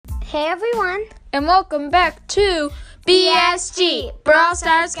Hey everyone, and welcome back to BSG, Brawl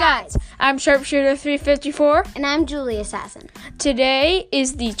Stars Guides. I'm Sharpshooter 354. and I'm Julie Assassin. Today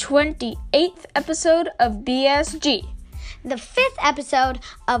is the 28th episode of BSG. The 5th episode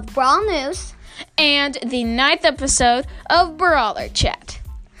of Brawl News. And the 9th episode of Brawler Chat.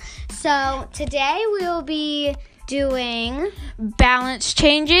 So today we will be doing Balance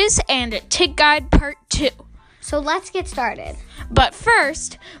Changes and Tick Guide Part 2. So let's get started. But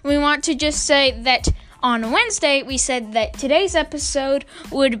first, we want to just say that on Wednesday, we said that today's episode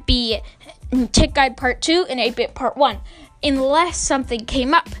would be Tick Guide Part 2 and 8-Bit Part 1, unless something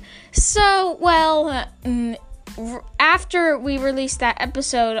came up. So, after we released that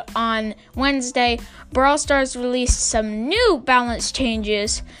episode on Wednesday, Brawl Stars released some new balance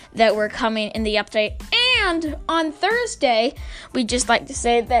changes that were coming in the update. And on Thursday, we'd just like to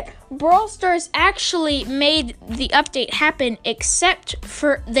say that Brawl Stars actually made the update happen, except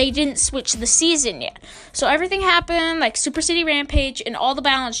for they didn't switch the season yet. So everything happened, like Super City Rampage and all the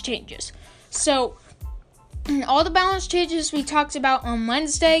balance changes. So all the balance changes we talked about on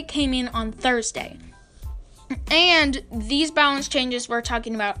Wednesday came in on Thursday. And these balance changes we're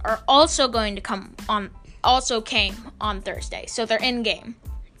talking about are also going to came on Thursday. So they're in game.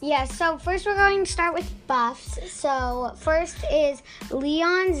 Yeah, so first we're going to start with buffs. So first is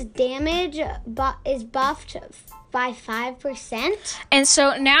Leon's damage is buffed by 5%. And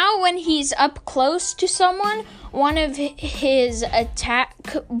so now when he's up close to someone, one of his attack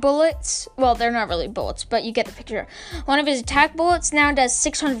bullets, well, they're not really bullets, but you get the picture. One of his attack bullets now does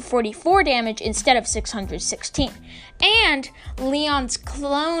 644 damage instead of 616. And Leon's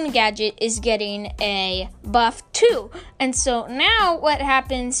clone gadget is getting a buff too. And so now what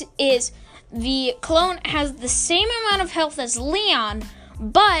happens is the clone has the same amount of health as Leon,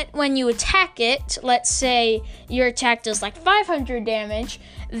 but when you attack it, let's say your attack does like 500 damage,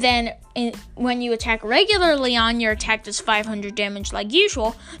 then when you attack regular Leon, your attack does 500 damage like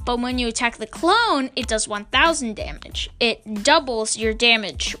usual, but when you attack the clone, it does 1000 damage. It doubles your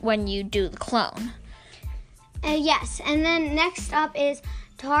damage when you do the clone. Yes, and then next up is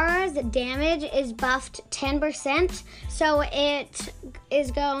Tara's damage is buffed 10%, so it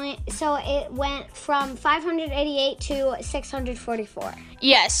went from 588 to 644.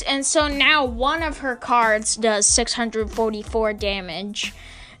 Yes, and so now one of her cards does 644 damage.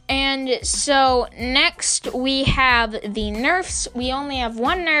 And so next we have the nerfs. We only have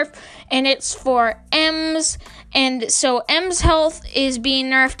one nerf, and it's for Ems. And so Ems' health is being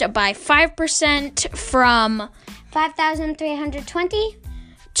nerfed by 5% from 5,320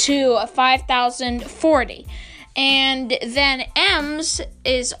 to 5,040. And then Ems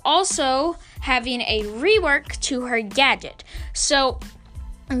is also having a rework to her gadget. So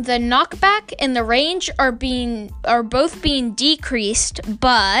the knockback and the range are both being decreased,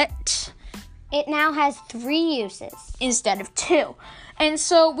 but it now has 3 uses instead of 2. And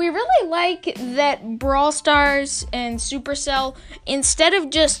so we really like that Brawl Stars and Supercell, instead of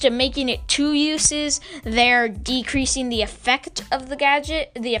just making it 2 uses, they're decreasing the effect of the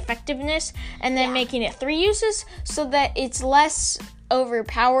gadget, the effectiveness, and then making it 3 uses so that it's less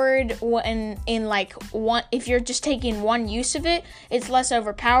overpowered when if you're just taking 1 use of it, it's less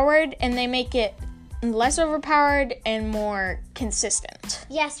overpowered, and they make it less overpowered and more consistent.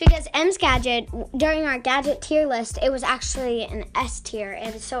 Yes, because M's gadget, during our gadget tier list, it was actually an S tier,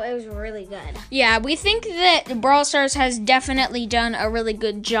 and so it was really good. Yeah, we think that Brawl Stars has definitely done a really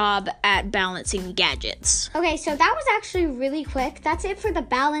good job at balancing gadgets. Okay, so that was actually really quick. That's it for the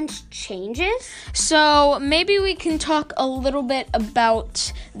balance changes. So maybe we can talk a little bit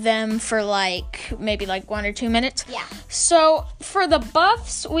about them for maybe 1 or 2 minutes. Yeah. So for the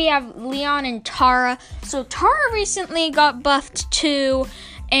buffs, we have Leon and Tara. So Tara recently got buffed too,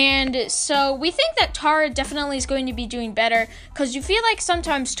 and so we think that Tara definitely is going to be doing better, because you feel like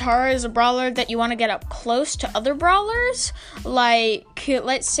sometimes Tara is a brawler that you want to get up close to other brawlers. Like,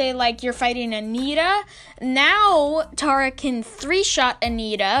 let's say you're fighting Anita. Now Tara can 3-shot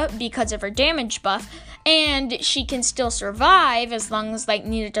Anita because of her damage buff, and she can still survive as long as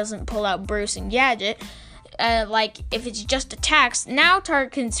Anita doesn't pull out Bruce and Gadget. If it's just attacks, now Tara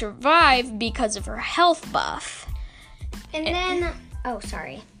can survive because of her health buff. And then, oh,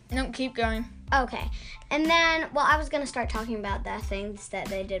 sorry. No, keep going. Okay. And then, well, I was going to start talking about the things that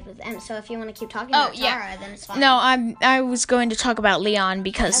they did with them. So if you want to keep talking about Tara, then it's fine. No, I was going to talk about Leon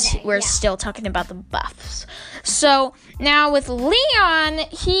because we're still talking about the buffs. So now with Leon,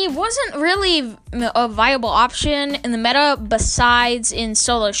 he wasn't really a viable option in the meta besides in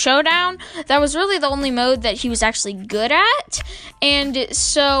Solo Showdown. That was really the only mode that he was actually good at. And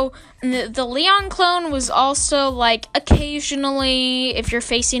so the Leon clone was also like occasionally, if you're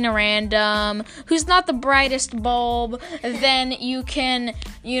facing a random who's not the brightest bulb, then you can,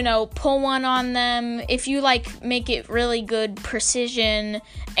 pull one on them. If you like make it really good precision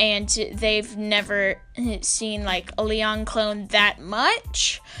and they've never seen like a Leon clone that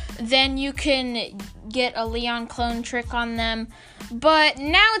much, then you can get a Leon clone trick on them. But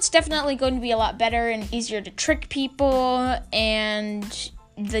now it's definitely going to be a lot better and easier to trick people, and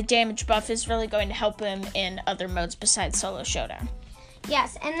the damage buff is really going to help him in other modes besides Solo Showdown.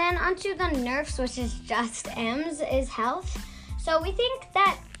 Yes, and then onto the nerfs, which is just Ems, is health. So we think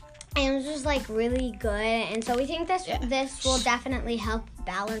that Ems was like really good, and so we think this will definitely help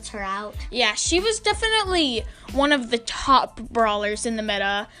balance her out. Yeah, she was definitely one of the top brawlers in the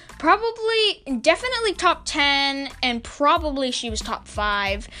meta. Definitely top 10, and probably she was top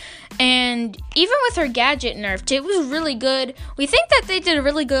 5. And even with her gadget nerfed, it was really good. We think that they did a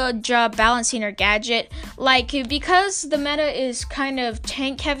really good job balancing her gadget. Like, because the meta is kind of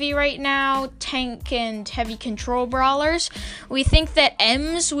tank heavy right now, tank and heavy control brawlers, we think that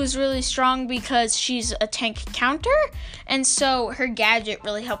Ems was really strong because she's a tank counter. And so her gadget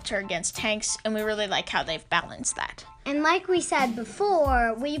really helped her against tanks, and we really like how they've balanced that. And like we said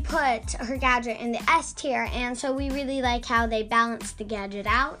before, we put her gadget in the S tier, and so we really like how they balanced the gadget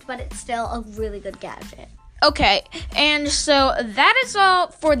out, but it's still a really good gadget. Okay, and so that is all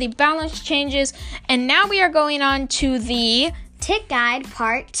for the balance changes, and now we are going on to the Tick Guide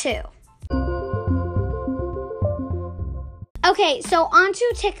Part 2. Okay, so on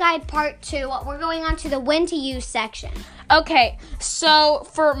to Tick Guide Part 2, we're going on to the when to use section. Okay, so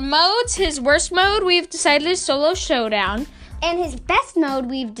for modes, his worst mode we've decided is Solo Showdown. And his best mode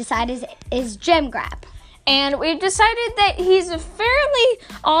we've decided is Gem Grab. And we've decided that he's a fairly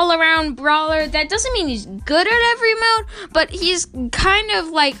all-around brawler. That doesn't mean he's good at every mode, but he's kind of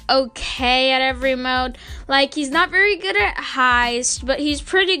like okay at every mode. Like, he's not very good at Heist, but he's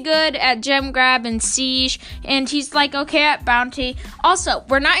pretty good at Gem Grab and Siege, and he's like okay at Bounty. Also,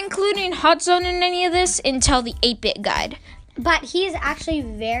 we're not including Hot Zone in any of this until the 8-bit guide. But he is actually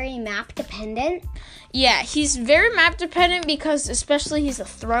very map dependent. Yeah, he's very map dependent because especially he's a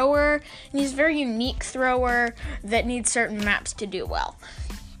thrower, and he's a very unique thrower that needs certain maps to do well.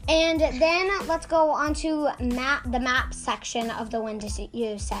 And then let's go on to the map section of the when to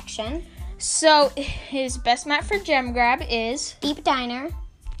use section. So his best map for Gem Grab is Deep Diner.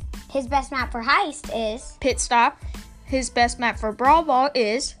 His best map for Heist is Pit Stop. His best map for Brawl Ball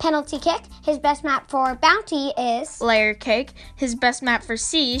is Penalty Kick. His best map for Bounty is Layer Cake. His best map for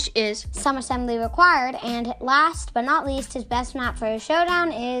Siege is Some Assembly Required. And last but not least, his best map for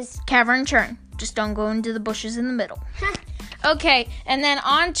Showdown is Cavern Churn. Just don't go into the bushes in the middle. Okay, and then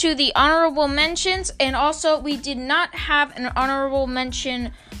on to the honorable mentions. And also, we did not have an honorable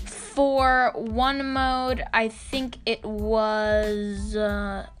mention for one mode. I think it was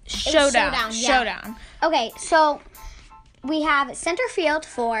Showdown. Showdown. Okay, so we have Center Field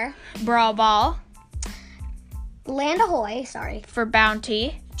for Brawl Ball. Land Ahoy, for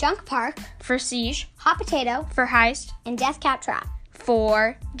Bounty. Junk Park For Siege. Hot Potato For Heist. and Death Cap Trap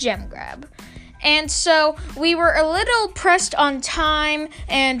For Gem Grab. And so we were a little pressed on time,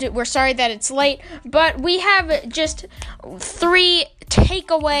 and we're sorry that it's late, but we have just 3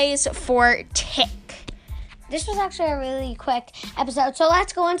 takeaways for Tick. This was actually a really quick episode, so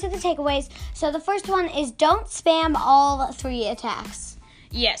let's go on to the takeaways. So the first one is don't spam all 3 attacks.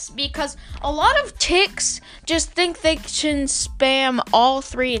 Yes, because a lot of ticks just think they can spam all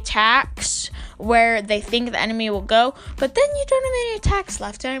 3 attacks where they think the enemy will go, but then you don't have any attacks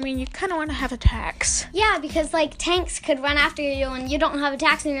left. I mean, you kind of want to have attacks. Yeah, because like tanks could run after you and you don't have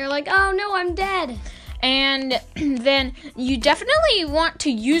attacks and you're like, oh no, I'm dead. And then you definitely want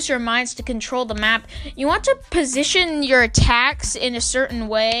to use your minds to control the map. You want to position your attacks in a certain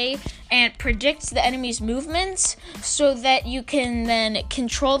way and predict the enemy's movements so that you can then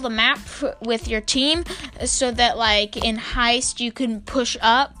control the map with your team, so that like in Heist you can push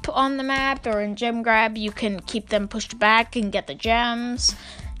up on the map, or in Gem Grab you can keep them pushed back and get the gems.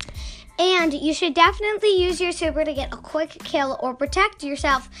 And you should definitely use your super to get a quick kill or protect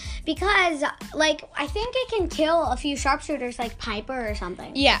yourself, because, like, I think it can kill a few sharpshooters like Piper or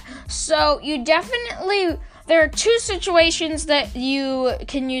something. Yeah, so you definitely, there are two situations that you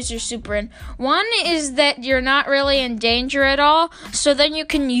can use your super in. One is that you're not really in danger at all, so then you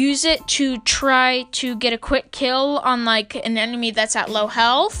can use it to try to get a quick kill on like an enemy that's at low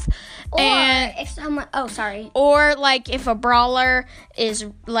health. Or if someone, Or like if a brawler is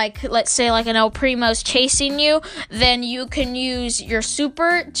like, let's say like an El Primo's chasing you, then you can use your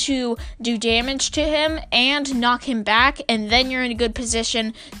super to do damage to him and knock him back, and then you're in a good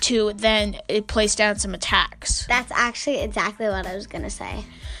position to then place down some attacks. That's actually exactly what I was gonna say.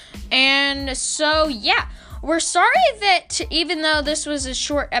 And so, yeah. We're sorry that even though this was a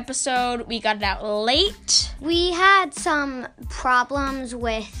short episode, we got it out late. We had some problems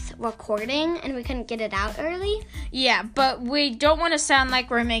with recording and we couldn't get it out early. Yeah, but we don't want to sound like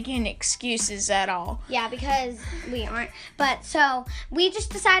we're making excuses at all. Yeah, because we aren't. But so we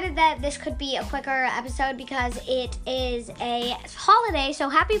just decided that this could be a quicker episode because it is a holiday. So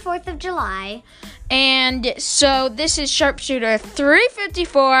happy 4th of July. And so this is Sharpshooter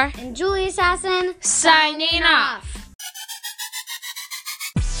 354 and Julie Assassin signing off.